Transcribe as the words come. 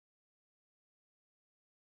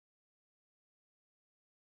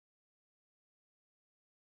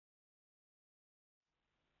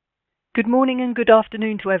Good morning and good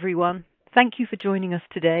afternoon to everyone. Thank you for joining us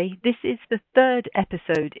today. This is the third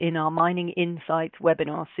episode in our Mining Insights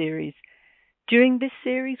webinar series. During this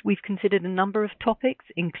series, we've considered a number of topics,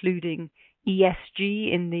 including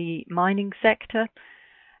ESG in the mining sector,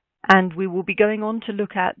 and we will be going on to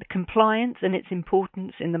look at the compliance and its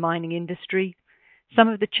importance in the mining industry, some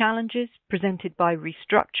of the challenges presented by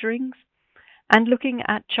restructurings, and looking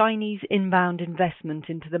at Chinese inbound investment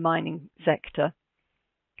into the mining sector.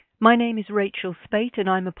 My name is Rachael Spate and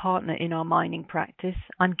I'm a partner in our mining practice.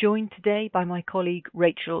 I'm joined today by my colleague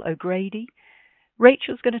Rachael O'Grady.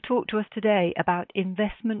 Rachael's going to talk to us today about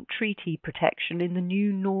investment treaty protection in the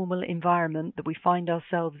new normal environment that we find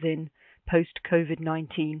ourselves in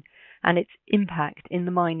post-COVID-19 and its impact in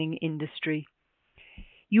the mining industry.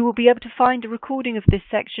 You will be able to find a recording of this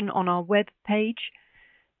section on our web page,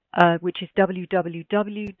 which is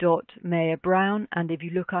www.mayorbrown, and if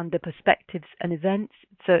you look under Perspectives and Events,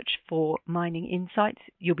 search for Mining Insights,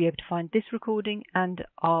 you'll be able to find this recording and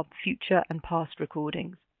our future and past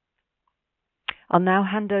recordings. I'll now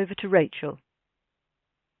hand over to Rachael.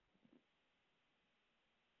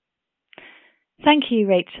 Thank you,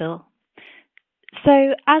 Rachael.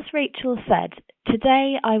 So, as Rachael said,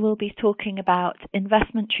 today I will be talking about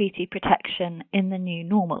investment treaty protection in the new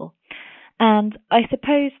normal. And I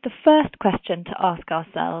suppose the first question to ask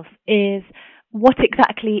ourselves is, what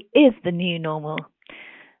exactly is the new normal?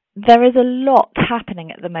 There is a lot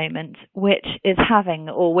happening at the moment which is having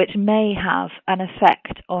or which may have an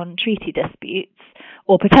effect on treaty disputes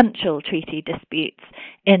or potential treaty disputes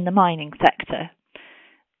in the mining sector.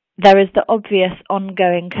 There is the obvious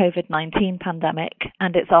ongoing COVID-19 pandemic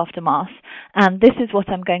and its aftermath, and this is what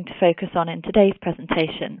I'm going to focus on in today's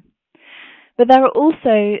presentation. But there are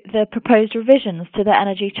also the proposed revisions to the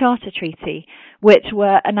Energy Charter Treaty, which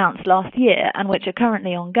were announced last year and which are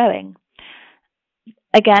currently ongoing.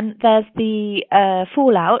 Again, there's the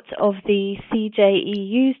fallout of the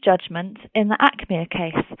CJEU's judgment in the ACMEA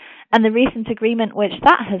case and the recent agreement which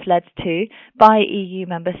that has led to by EU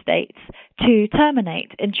member states to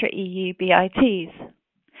terminate intra-EU BITs.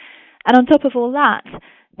 And on top of all that,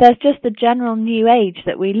 there's just the general new age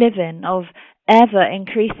that we live in of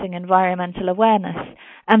ever-increasing environmental awareness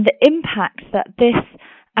and the impact that this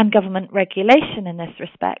and government regulation in this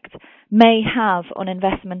respect may have on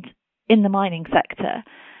investment in the mining sector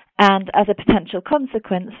and as a potential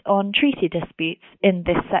consequence on treaty disputes in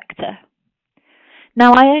this sector.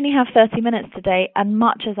 Now, I only have 30 minutes today, and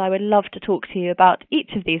much as I would love to talk to you about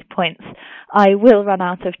each of these points, I will run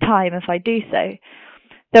out of time if I do so.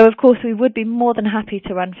 Though, of course, we would be more than happy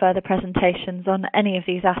to run further presentations on any of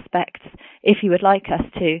these aspects if you would like us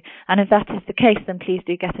to, and if that is the case, then please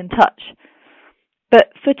do get in touch.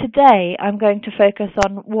 But for today, I'm going to focus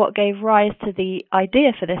on what gave rise to the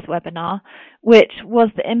idea for this webinar, which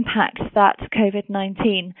was the impact that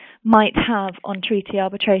COVID-19 might have on treaty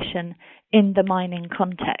arbitration in the mining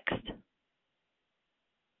context.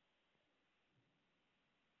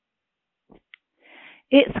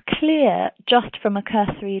 It's clear, just from a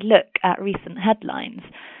cursory look at recent headlines,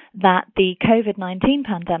 that the COVID-19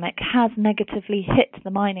 pandemic has negatively hit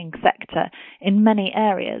the mining sector in many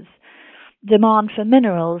areas. Demand for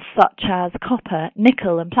minerals such as copper,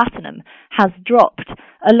 nickel and platinum has dropped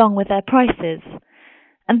along with their prices.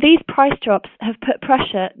 And these price drops have put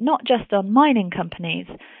pressure not just on mining companies,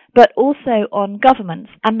 but also on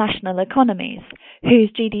governments and national economies,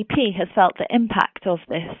 whose GDP has felt the impact of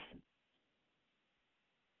this.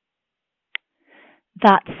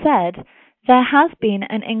 That said, there has been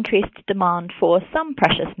an increased demand for some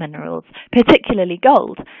precious minerals, particularly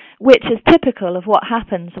gold, which is typical of what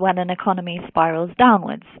happens when an economy spirals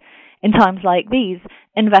downwards. In times like these,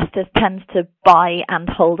 investors tend to buy and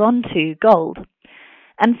hold on to gold.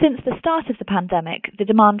 And since the start of the pandemic, the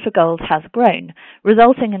demand for gold has grown,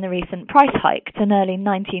 resulting in the recent price hike to nearly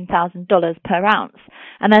 $19,000 per ounce,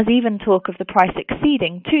 and there's even talk of the price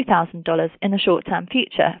exceeding $2,000 in the short-term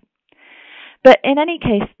future. But in any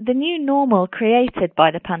case, the new normal created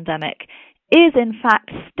by the pandemic is in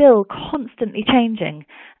fact still constantly changing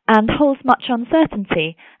and holds much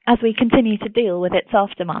uncertainty as we continue to deal with its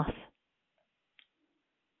aftermath.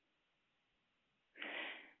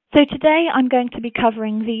 So today I'm going to be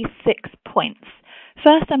covering these 6 points.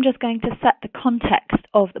 First, I'm just going to set the context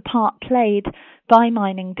of the part played by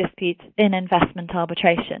mining disputes in investment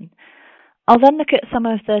arbitration. I'll then look at some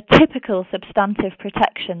of the typical substantive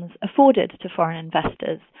protections afforded to foreign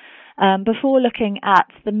investors before looking at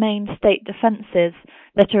the main state defences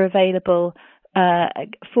that are available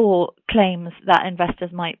for claims that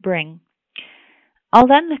investors might bring. I'll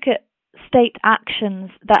then look at state actions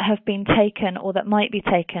that have been taken or that might be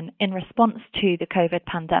taken in response to the COVID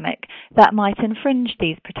pandemic that might infringe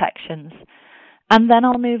these protections. And then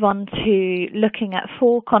I'll move on to looking at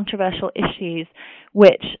 4 controversial issues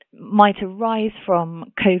which might arise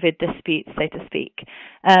from COVID disputes, so to speak,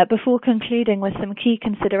 before concluding with some key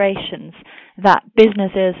considerations that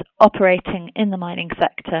businesses operating in the mining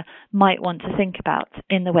sector might want to think about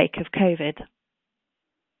in the wake of COVID.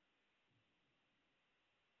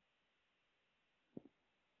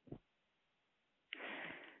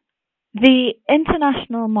 The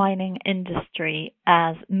international mining industry,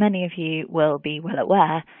 as many of you will be well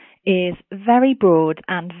aware, is very broad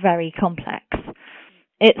and very complex.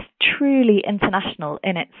 It's truly international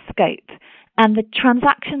in its scope, and the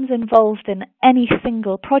transactions involved in any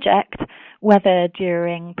single project, whether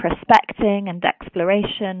during prospecting and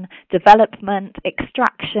exploration, development,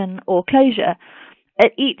 extraction, or closure,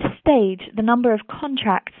 at each stage the number of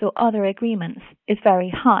contracts or other agreements is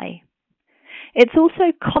very high. It's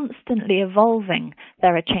also constantly evolving.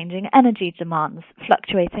 There are changing energy demands,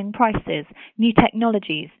 fluctuating prices, new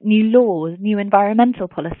technologies, new laws, new environmental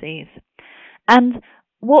policies. And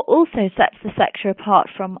what also sets the sector apart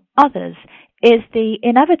from others is the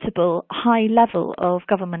inevitable high level of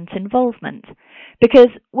government involvement. Because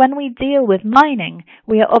when we deal with mining,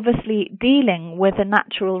 we are obviously dealing with the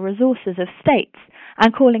natural resources of states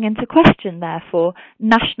and calling into question, therefore,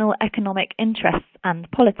 national economic interests and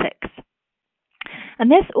politics. And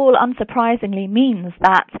this all unsurprisingly means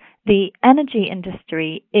that the energy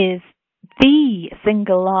industry is the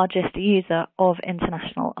single largest user of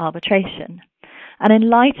international arbitration. And in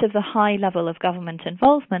light of the high level of government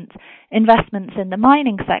involvement, investments in the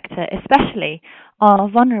mining sector especially are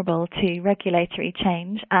vulnerable to regulatory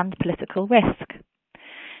change and political risk.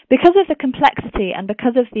 Because of the complexity and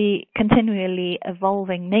because of the continually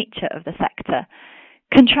evolving nature of the sector,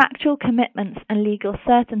 contractual commitments and legal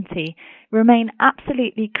certainty remain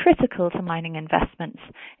absolutely critical to mining investments,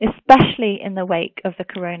 especially in the wake of the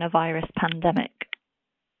coronavirus pandemic.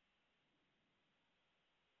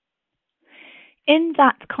 In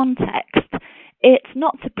that context, it's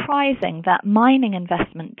not surprising that mining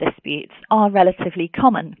investment disputes are relatively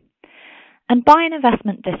common. And by an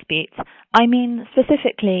investment dispute, I mean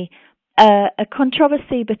specifically a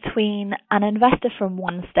controversy between an investor from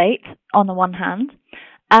one state, on the one hand,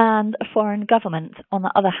 and a foreign government, on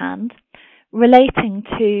the other hand, relating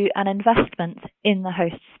to an investment in the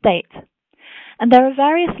host state. And there are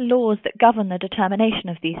various laws that govern the determination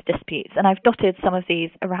of these disputes, and I've dotted some of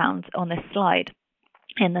these around on this slide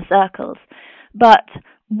in the circles. But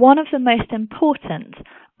one of the most important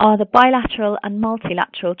are the bilateral and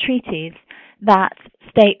multilateral treaties that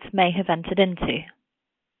states may have entered into.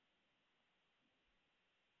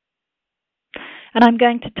 And I'm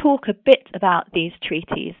going to talk a bit about these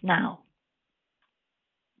treaties now.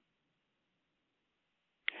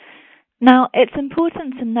 Now, it's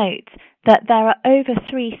important to note that there are over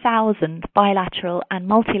 3,000 bilateral and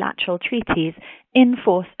multilateral treaties in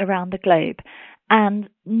force around the globe, and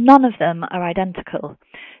none of them are identical.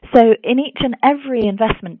 So in each and every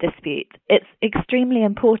investment dispute, it's extremely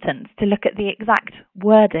important to look at the exact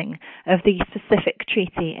wording of the specific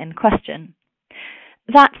treaty in question.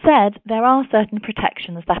 That said, there are certain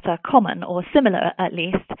protections that are common, or similar at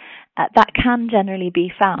least, that can generally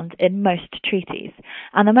be found in most treaties,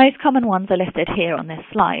 and the most common ones are listed here on this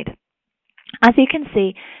slide. As you can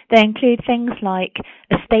see, they include things like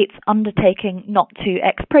a state's undertaking not to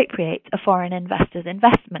expropriate a foreign investor's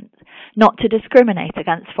investment, not to discriminate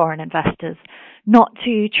against foreign investors, not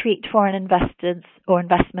to treat foreign investors or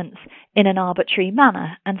investments in an arbitrary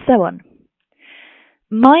manner, and so on.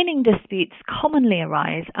 Mining disputes commonly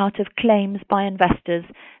arise out of claims by investors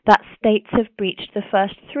that states have breached the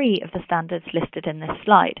first 3 of the standards listed in this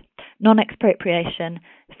slide: non-expropriation,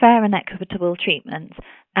 fair and equitable treatment,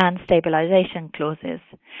 and stabilization clauses.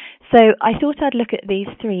 So I thought I'd look at these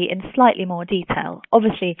 3 in slightly more detail.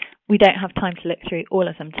 Obviously, we don't have time to look through all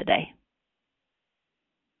of them today.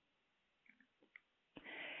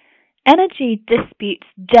 Energy disputes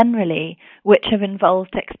generally, which have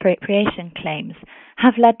involved expropriation claims,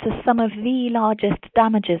 have led to some of the largest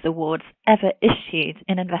damages awards ever issued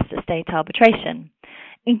in investor-state arbitration,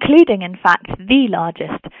 including, in fact, the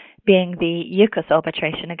largest being the Yukos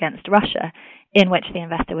arbitration against Russia, in which the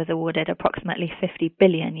investor was awarded approximately $50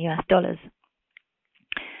 billion.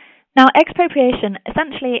 Now, expropriation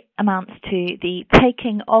essentially amounts to the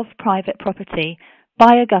taking of private property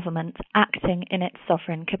by a government acting in its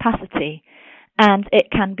sovereign capacity, and it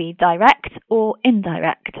can be direct or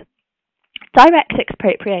indirect. Direct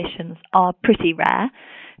expropriations are pretty rare,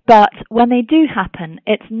 but when they do happen,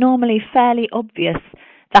 it's normally fairly obvious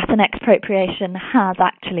that an expropriation has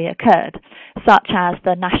actually occurred, such as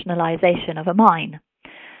the nationalisation of a mine.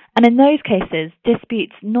 And in those cases,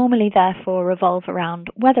 disputes normally therefore revolve around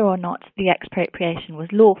whether or not the expropriation was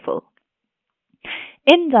lawful.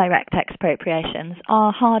 Indirect expropriations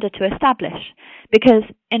are harder to establish because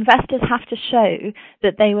investors have to show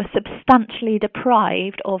that they were substantially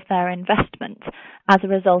deprived of their investment as a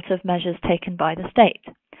result of measures taken by the state.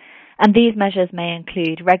 And these measures may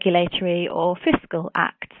include regulatory or fiscal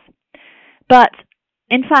acts. But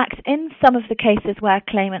in fact, in some of the cases where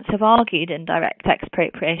claimants have argued indirect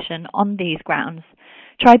expropriation on these grounds,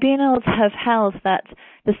 tribunals have held that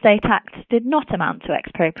the state acts did not amount to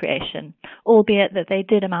expropriation, albeit that they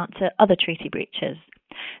did amount to other treaty breaches.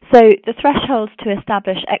 So the threshold to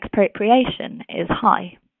establish expropriation is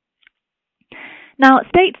high. Now,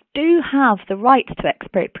 states do have the right to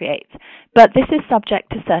expropriate, but this is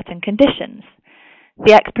subject to certain conditions.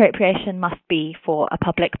 The expropriation must be for a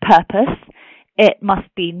public purpose, it must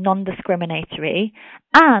be non-discriminatory,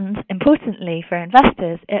 and, importantly for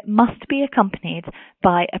investors, it must be accompanied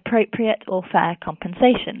by appropriate or fair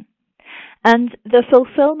compensation. And the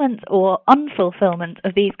fulfillment or unfulfillment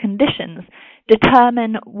of these conditions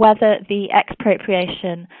determine whether the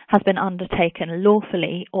expropriation has been undertaken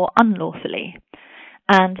lawfully or unlawfully.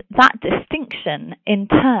 And that distinction, in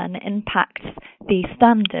turn, impacts the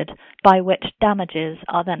standard by which damages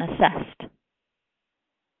are then assessed.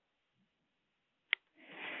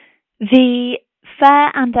 The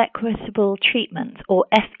Fair and Equitable Treatment, or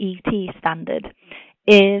FET standard,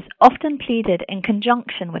 is often pleaded in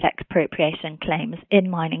conjunction with expropriation claims in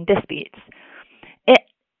mining disputes.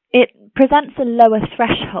 It presents a lower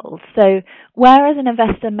threshold, so whereas an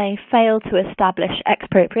investor may fail to establish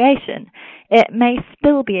expropriation, it may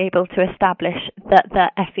still be able to establish that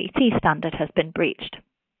the FET standard has been breached.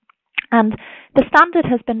 And the standard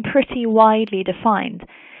has been pretty widely defined.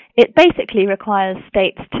 It basically requires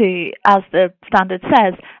states to, as the standard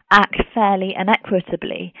says, act fairly and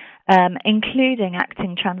equitably, including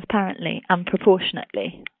acting transparently and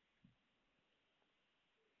proportionately.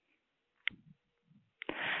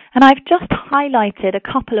 And I've just highlighted a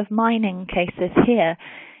couple of mining cases here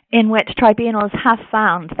in which tribunals have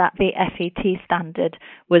found that the FET standard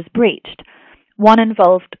was breached. One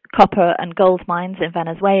involved copper and gold mines in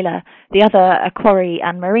Venezuela, the other a quarry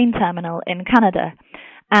and marine terminal in Canada.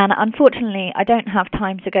 And unfortunately, I don't have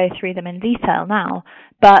time to go through them in detail now,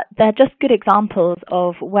 but they're just good examples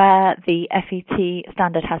of where the FET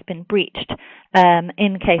standard has been breached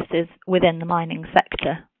in cases within the mining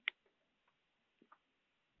sector.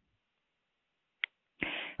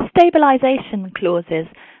 Stabilisation clauses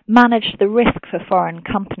manage the risk for foreign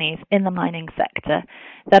companies in the mining sector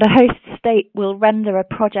that a host state will render a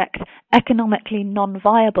project economically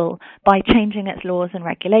non-viable by changing its laws and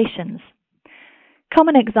regulations.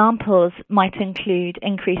 Common examples might include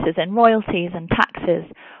increases in royalties and taxes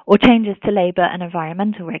or changes to labour and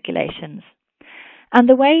environmental regulations. And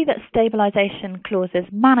the way that stabilisation clauses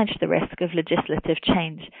manage the risk of legislative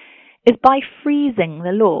change is by freezing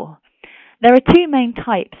the law. There are two main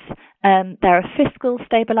types. There are fiscal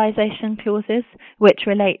stabilisation clauses, which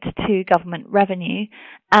relate to government revenue,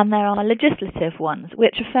 and there are legislative ones,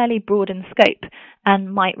 which are fairly broad in scope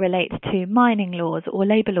and might relate to mining laws or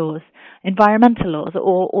labour laws, environmental laws,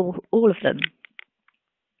 or all of them.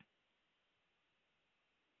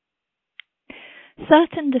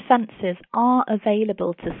 Certain defences are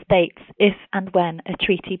available to states if and when a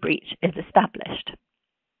treaty breach is established.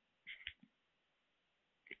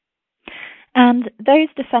 And those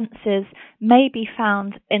defences may be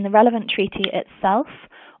found in the relevant treaty itself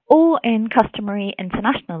or in customary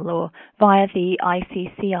international law via the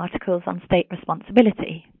ICC Articles on State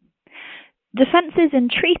Responsibility. Defences in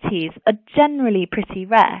treaties are generally pretty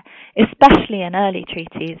rare, especially in early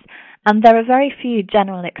treaties, and there are very few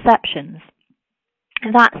general exceptions.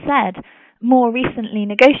 That said, more recently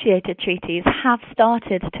negotiated treaties have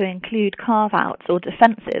started to include carve-outs or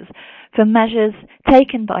defences for measures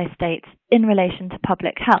taken by states in relation to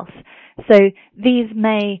public health. So these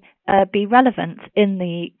may be relevant in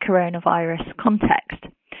the coronavirus context.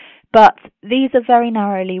 But these are very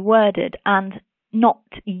narrowly worded and not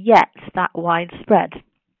yet that widespread.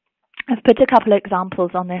 I've put a couple of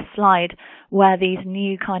examples on this slide where these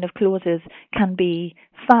new kind of clauses can be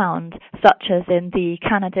found, such as in the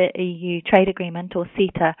Canada-EU Trade Agreement, or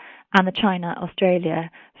CETA, and the China-Australia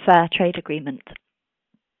Fair Trade Agreement.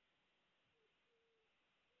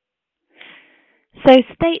 So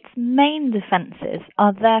states' main defences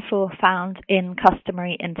are therefore found in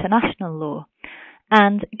customary international law,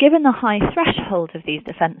 and given the high threshold of these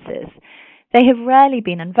defences, they have rarely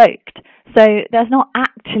been invoked, so there's not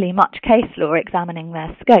actually much case law examining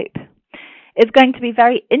their scope. It's going to be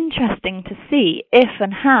very interesting to see if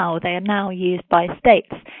and how they are now used by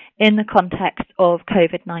states in the context of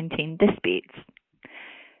COVID-19 disputes.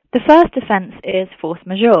 The first offence is force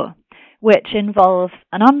majeure, which involves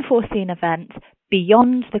an unforeseen event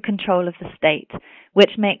beyond the control of the state,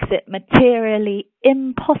 which makes it materially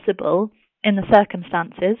impossible in the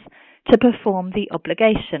circumstances to perform the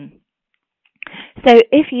obligation. So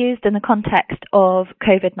if used in the context of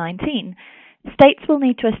COVID-19, states will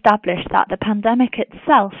need to establish that the pandemic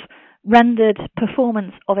itself rendered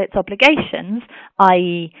performance of its obligations,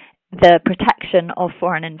 i.e. the protection of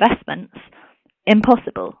foreign investments,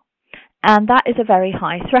 impossible. And that is a very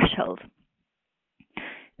high threshold.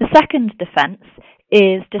 The second defence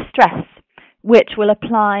is distress, which will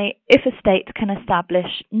apply if a state can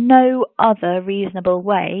establish no other reasonable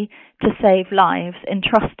way to save lives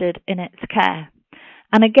entrusted in its care.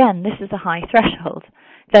 And again, this is a high threshold,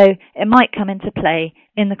 though it might come into play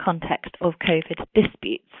in the context of COVID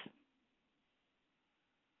disputes.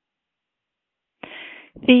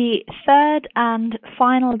 The third and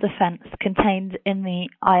final defence contained in the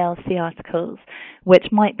ILC articles, which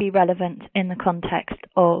might be relevant in the context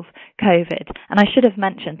of COVID. And I should have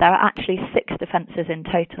mentioned there are actually 6 defences in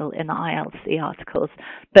total in the ILC articles,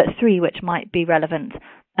 but 3 which might be relevant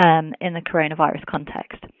in the coronavirus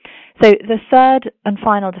context. So the third and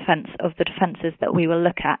final defence of the defences that we will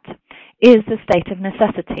look at is the state of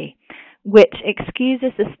necessity, which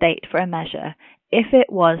excuses the state for a measure if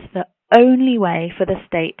it was the only way for the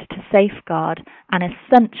state to safeguard an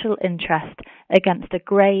essential interest against a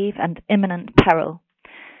grave and imminent peril.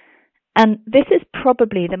 And this is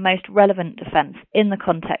probably the most relevant defence in the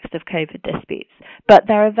context of COVID disputes, but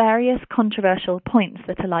there are various controversial points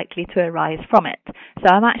that are likely to arise from it.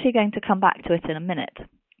 So I'm actually going to come back to it in a minute.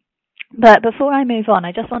 But before I move on,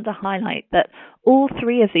 I just want to highlight that all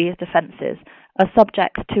 3 of these defences are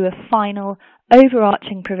subject to a final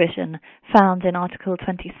overarching provision found in Article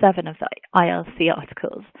 27 of the ILC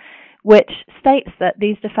articles, which states that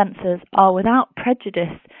these defences are without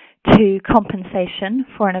prejudice to compensation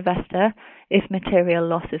for an investor if material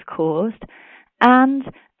loss is caused, and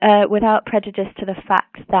without prejudice to the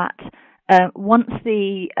fact that once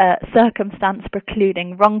the circumstance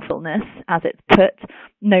precluding wrongfulness, as it's put,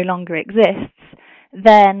 no longer exists,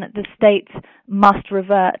 then the state must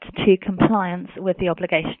revert to compliance with the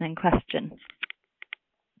obligation in question.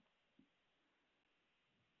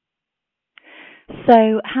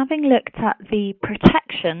 So, having looked at the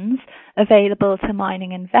protections available to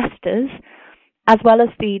mining investors, as well as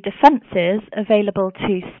the defences available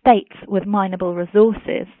to states with mineable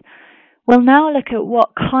resources, we'll now look at what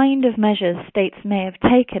kind of measures states may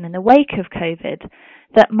have taken in the wake of COVID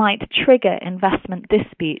that might trigger investment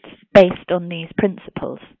disputes based on these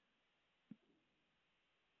principles.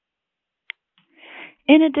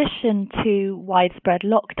 In addition to widespread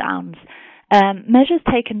lockdowns, measures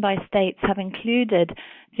taken by states have included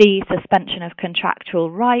the suspension of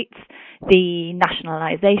contractual rights, the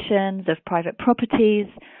nationalisations of private properties,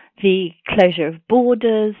 the closure of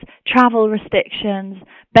borders, travel restrictions,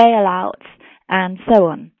 bailouts, and so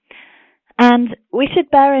on. And we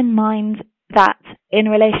should bear in mind that in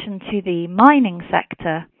relation to the mining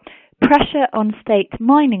sector, pressure on state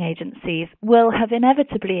mining agencies will have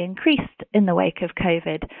inevitably increased in the wake of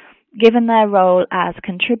COVID, given their role as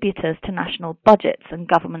contributors to national budgets and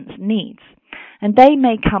governments' needs. And they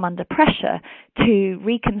may come under pressure to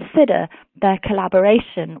reconsider their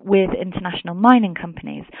collaboration with international mining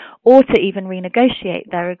companies or to even renegotiate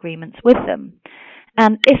their agreements with them.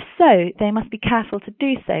 And if so, they must be careful to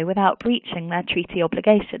do so without breaching their treaty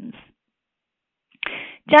obligations.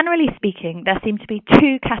 Generally speaking, there seem to be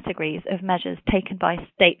 2 categories of measures taken by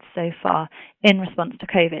states so far in response to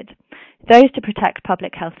COVID. Those to protect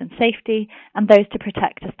public health and safety, and those to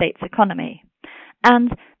protect a state's economy.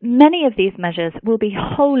 And many of these measures will be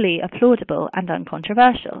wholly applaudable and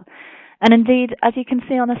uncontroversial. And indeed, as you can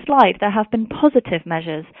see on the slide, there have been positive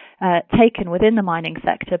measures taken within the mining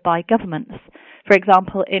sector by governments. For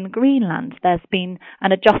example, in Greenland, there's been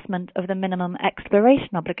an adjustment of the minimum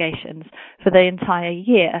exploration obligations for the entire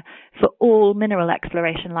year for all mineral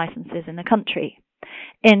exploration licenses in the country.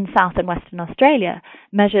 In South and Western Australia,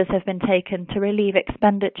 measures have been taken to relieve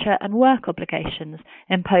expenditure and work obligations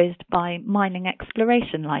imposed by mining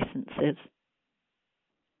exploration licenses.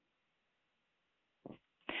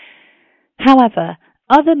 However,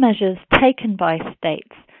 other measures taken by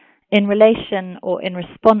states in relation or in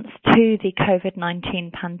response to the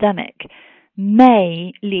COVID-19 pandemic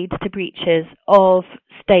may lead to breaches of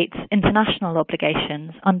states' international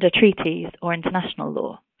obligations under treaties or international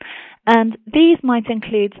law. And these might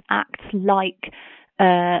include acts like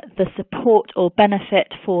the support or benefit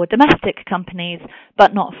for domestic companies,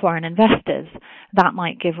 but not foreign investors. That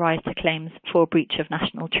might give rise to claims for breach of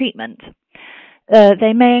national treatment.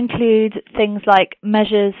 They may include things like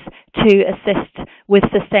measures to assist with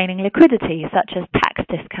sustaining liquidity, such as tax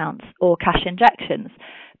discounts or cash injections,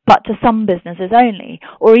 but to some businesses only,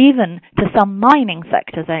 or even to some mining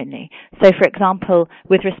sectors only. So, for example,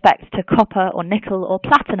 with respect to copper or nickel or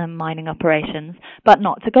platinum mining operations, but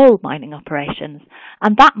not to gold mining operations.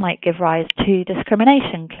 And that might give rise to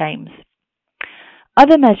discrimination claims.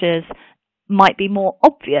 Other measures might be more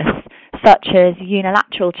obvious, such as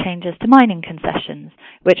unilateral changes to mining concessions,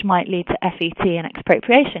 which might lead to FET and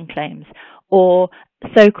expropriation claims, or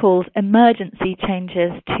so-called emergency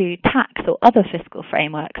changes to tax or other fiscal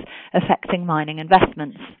frameworks affecting mining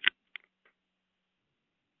investments.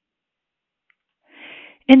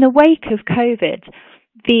 In the wake of COVID,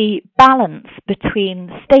 the balance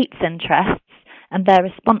between states' interests and their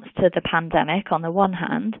response to the pandemic on the one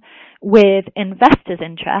hand, with investors'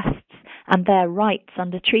 interests and their rights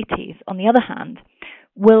under treaties on the other hand,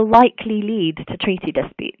 will likely lead to treaty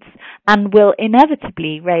disputes and will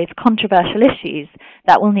inevitably raise controversial issues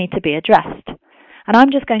that will need to be addressed. And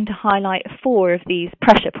I'm just going to highlight 4 of these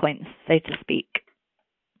pressure points, so to speak.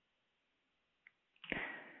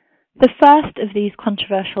 The first of these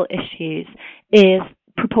controversial issues is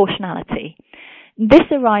proportionality.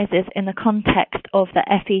 This arises in the context of the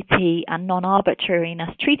FET and non-arbitrariness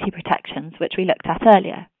treaty protections, which we looked at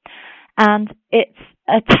earlier. And it's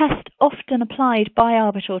a test often applied by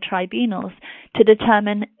arbitral tribunals to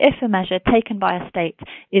determine if a measure taken by a state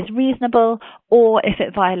is reasonable or if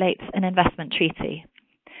it violates an investment treaty.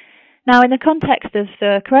 Now, in the context of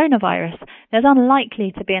the coronavirus, there's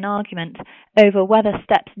unlikely to be an argument over whether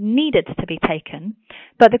steps needed to be taken,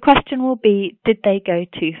 but the question will be, did they go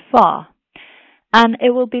too far? And it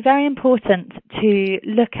will be very important to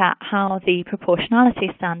look at how the proportionality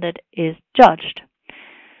standard is judged.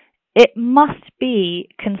 It must be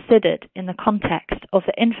considered in the context of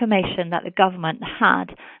the information that the government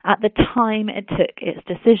had at the time it took its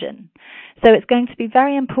decision. So it's going to be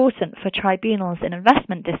very important for tribunals in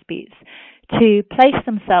investment disputes to place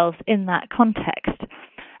themselves in that context.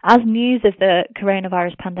 As news of the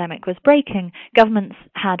coronavirus pandemic was breaking, governments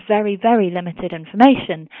had very, very limited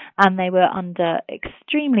information, and they were under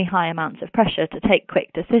extremely high amounts of pressure to take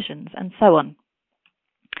quick decisions and so on.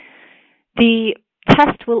 The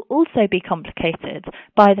test will also be complicated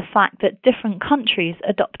by the fact that different countries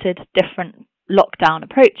adopted different lockdown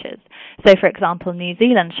approaches. So, for example, New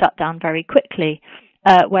Zealand shut down very quickly,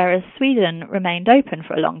 whereas Sweden remained open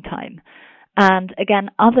for a long time. And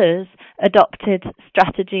again, others adopted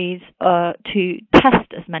strategies to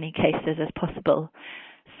test as many cases as possible.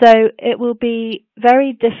 So it will be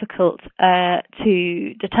very difficult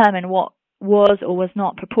to determine what was or was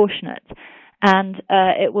not proportionate. And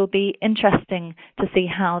it will be interesting to see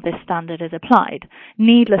how this standard is applied.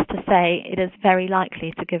 Needless to say, it is very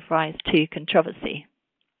likely to give rise to controversy.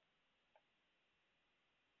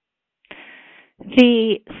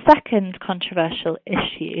 The second controversial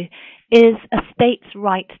issue is a state's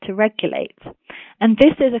right to regulate. And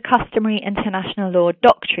this is a customary international law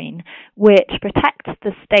doctrine which protects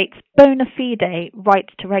the state's bona fide right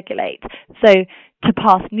to regulate, so to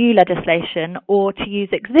pass new legislation or to use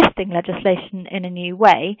existing legislation in a new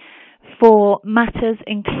way for matters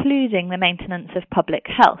including the maintenance of public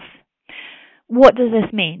health. What does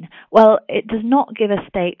this mean? Well, it does not give a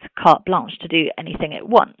state carte blanche to do anything it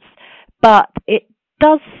wants, but it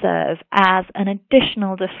does serve as an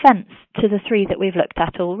additional defence to the 3 that we've looked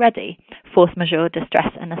at already, force majeure,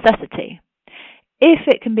 distress and necessity. If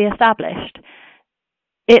it can be established,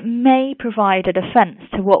 it may provide a defence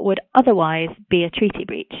to what would otherwise be a treaty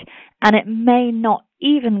breach, and it may not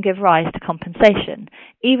even give rise to compensation,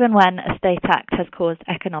 even when a state act has caused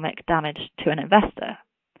economic damage to an investor.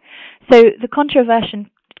 So the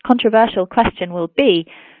controversial question will be,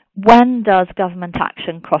 when does government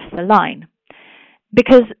action cross the line?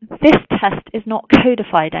 Because this test is not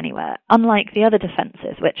codified anywhere, unlike the other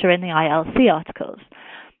defences which are in the ILC articles.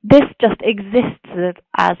 This just exists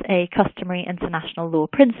as a customary international law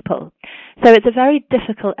principle. So it's a very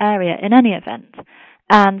difficult area in any event,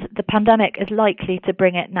 and the pandemic is likely to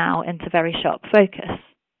bring it now into very sharp focus.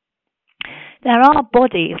 There are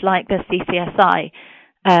bodies like the CCSI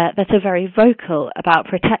that are very vocal about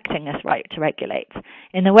protecting this right to regulate.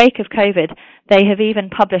 In the wake of COVID, they have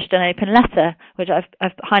even published an open letter, which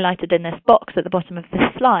I've highlighted in this box at the bottom of this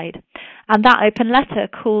slide, And that open letter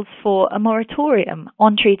calls for a moratorium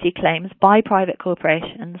on treaty claims by private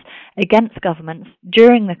corporations against governments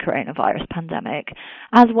during the coronavirus pandemic,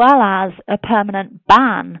 as well as a permanent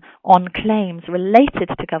ban on claims related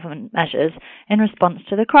to government measures in response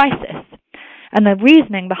to the crisis. And the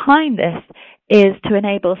reasoning behind this is to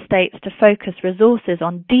enable states to focus resources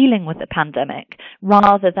on dealing with the pandemic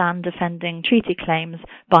rather than defending treaty claims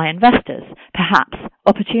by investors, perhaps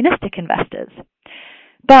opportunistic investors.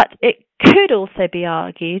 But it could also be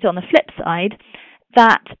argued, on the flip side,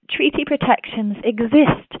 that treaty protections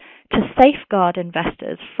exist to safeguard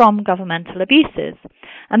investors from governmental abuses,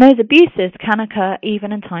 and those abuses can occur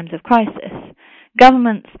even in times of crisis.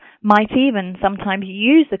 Governments might even sometimes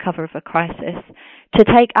use the cover of a crisis to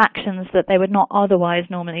take actions that they would not otherwise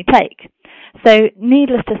normally take. So,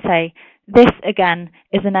 needless to say, this again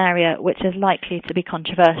is an area which is likely to be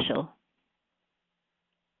controversial.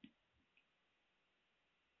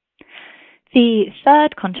 The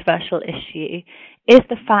third controversial issue is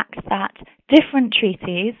the fact that different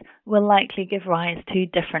treaties will likely give rise to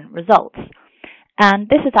different results. And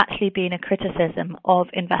this has actually been a criticism of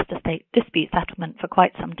investor-state dispute settlement for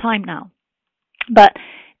quite some time now. But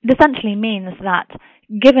it essentially means that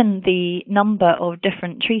given the number of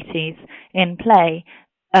different treaties in play,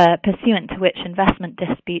 pursuant to which investment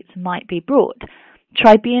disputes might be brought,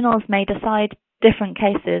 tribunals may decide different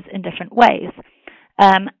cases in different ways.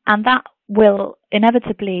 And that will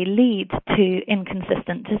inevitably lead to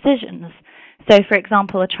inconsistent decisions. So, for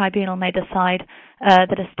example, a tribunal may decide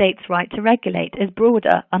that a state's right to regulate is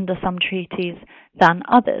broader under some treaties than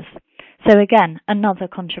others. So, again, another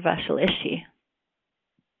controversial issue.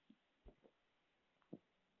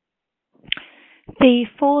 The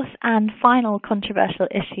fourth and final controversial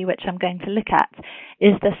issue which I'm going to look at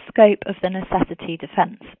is the scope of the necessity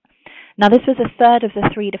defence. Now, this was a third of the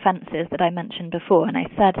three defences that I mentioned before, and I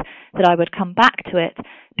said that I would come back to it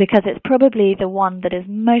because it's probably the one that is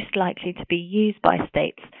most likely to be used by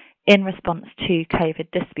states in response to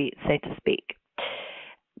COVID disputes, so to speak.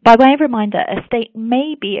 By way of reminder, a state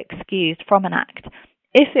may be excused from an act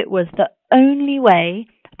if it was the only way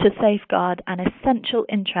to safeguard an essential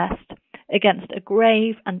interest against a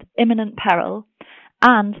grave and imminent peril,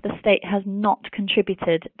 and the state has not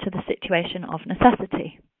contributed to the situation of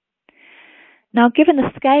necessity. Now, given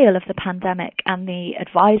the scale of the pandemic and the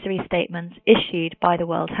advisory statements issued by the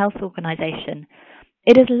World Health Organization,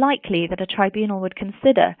 it is likely that a tribunal would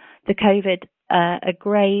consider the COVID a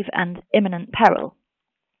grave and imminent peril.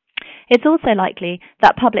 It's also likely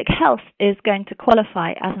that public health is going to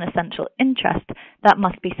qualify as an essential interest that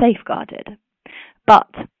must be safeguarded.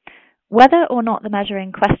 But whether or not the measure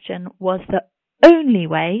in question was the only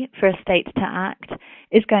way for a state to act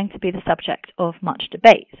is going to be the subject of much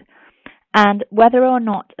debate. And whether or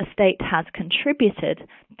not a state has contributed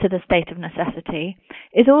to the state of necessity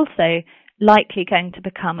is also likely going to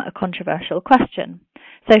become a controversial question.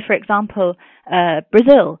 So, for example,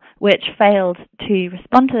 Brazil, which failed to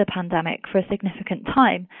respond to the pandemic for a significant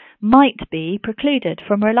time, might be precluded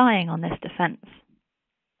from relying on this defence.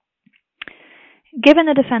 Given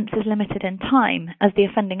the defence is limited in time, as the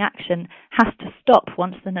offending action has to stop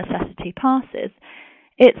once the necessity passes,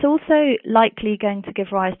 it's also likely going to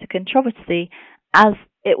give rise to controversy, as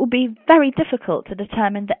it will be very difficult to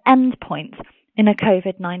determine the end point in a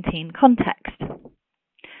COVID-19 context.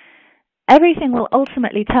 Everything will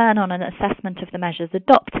ultimately turn on an assessment of the measures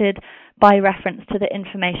adopted by reference to the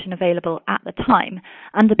information available at the time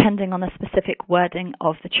and depending on the specific wording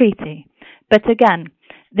of the treaty. But again,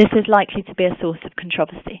 this is likely to be a source of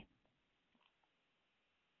controversy.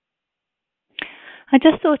 I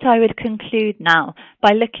just thought I would conclude now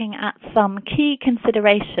by looking at some key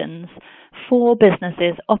considerations for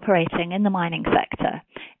businesses operating in the mining sector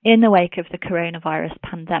in the wake of the coronavirus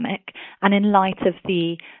pandemic and in light of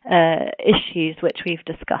the issues which we've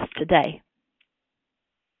discussed today.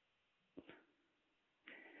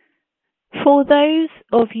 For those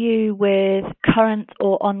of you with current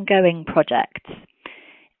or ongoing projects,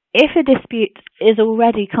 if a dispute is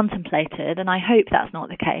already contemplated, and I hope that's not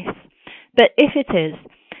the case, but if it is,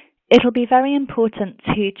 it'll be very important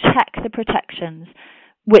to check the protections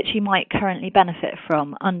which you might currently benefit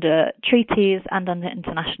from under treaties and under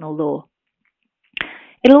international law.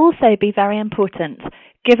 It'll also be very important,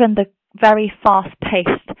 given the very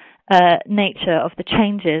fast-paced nature of the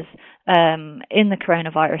changes in the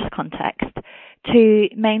coronavirus context, to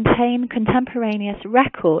maintain contemporaneous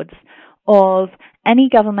records of any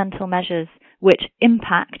governmental measures which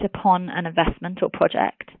impact upon an investment or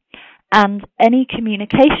project, and any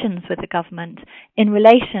communications with the government in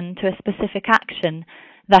relation to a specific action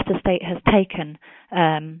that a state has taken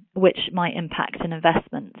which might impact an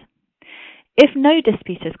investment. If no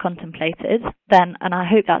dispute is contemplated, then, and I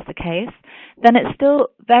hope that's the case, then it's still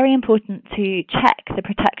very important to check the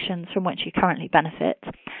protections from which you currently benefit.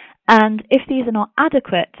 And if these are not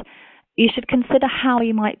adequate, you should consider how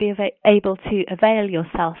you might be able to avail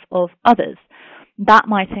yourself of others. That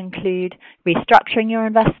might include restructuring your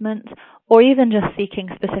investment or even just seeking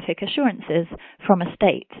specific assurances from a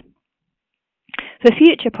state. For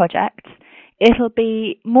future projects, it'll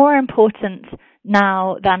be more important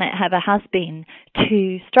now than it ever has been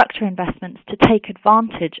to structure investments to take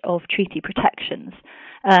advantage of treaty protections.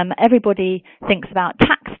 Everybody thinks about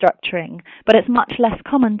tax structuring, but it's much less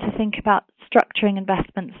common to think about structuring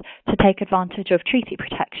investments to take advantage of treaty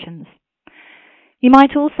protections. You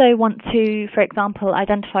might also want to, for example,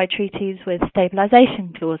 identify treaties with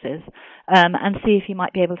stabilisation clauses and see if you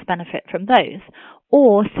might be able to benefit from those,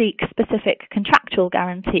 or seek specific contractual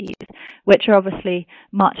guarantees, which are obviously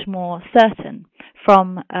much more certain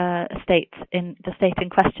from the state in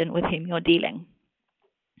question with whom you're dealing.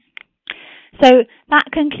 So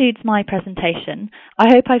that concludes my presentation.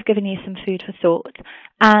 I hope I've given you some food for thought,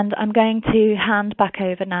 and I'm going to hand back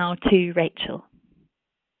over now to Rachael.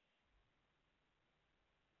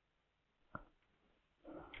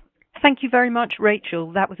 Thank you very much,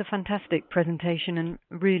 Rachael. That was a fantastic presentation and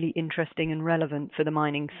really interesting and relevant for the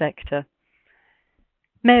mining sector.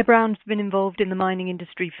 Mayor Brown's been involved in the mining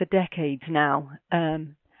industry for decades now,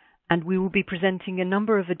 and we will be presenting a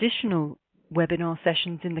number of additional webinar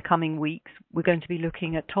sessions in the coming weeks. We're going to be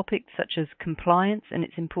looking at topics such as compliance and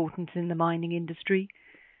its importance in the mining industry,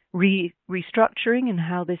 restructuring and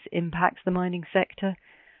how this impacts the mining sector,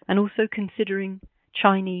 and also considering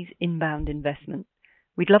Chinese inbound investment.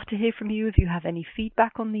 We'd love to hear from you if you have any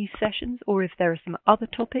feedback on these sessions or if there are some other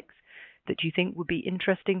topics that you think would be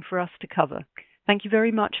interesting for us to cover. Thank you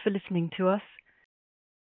very much for listening to us.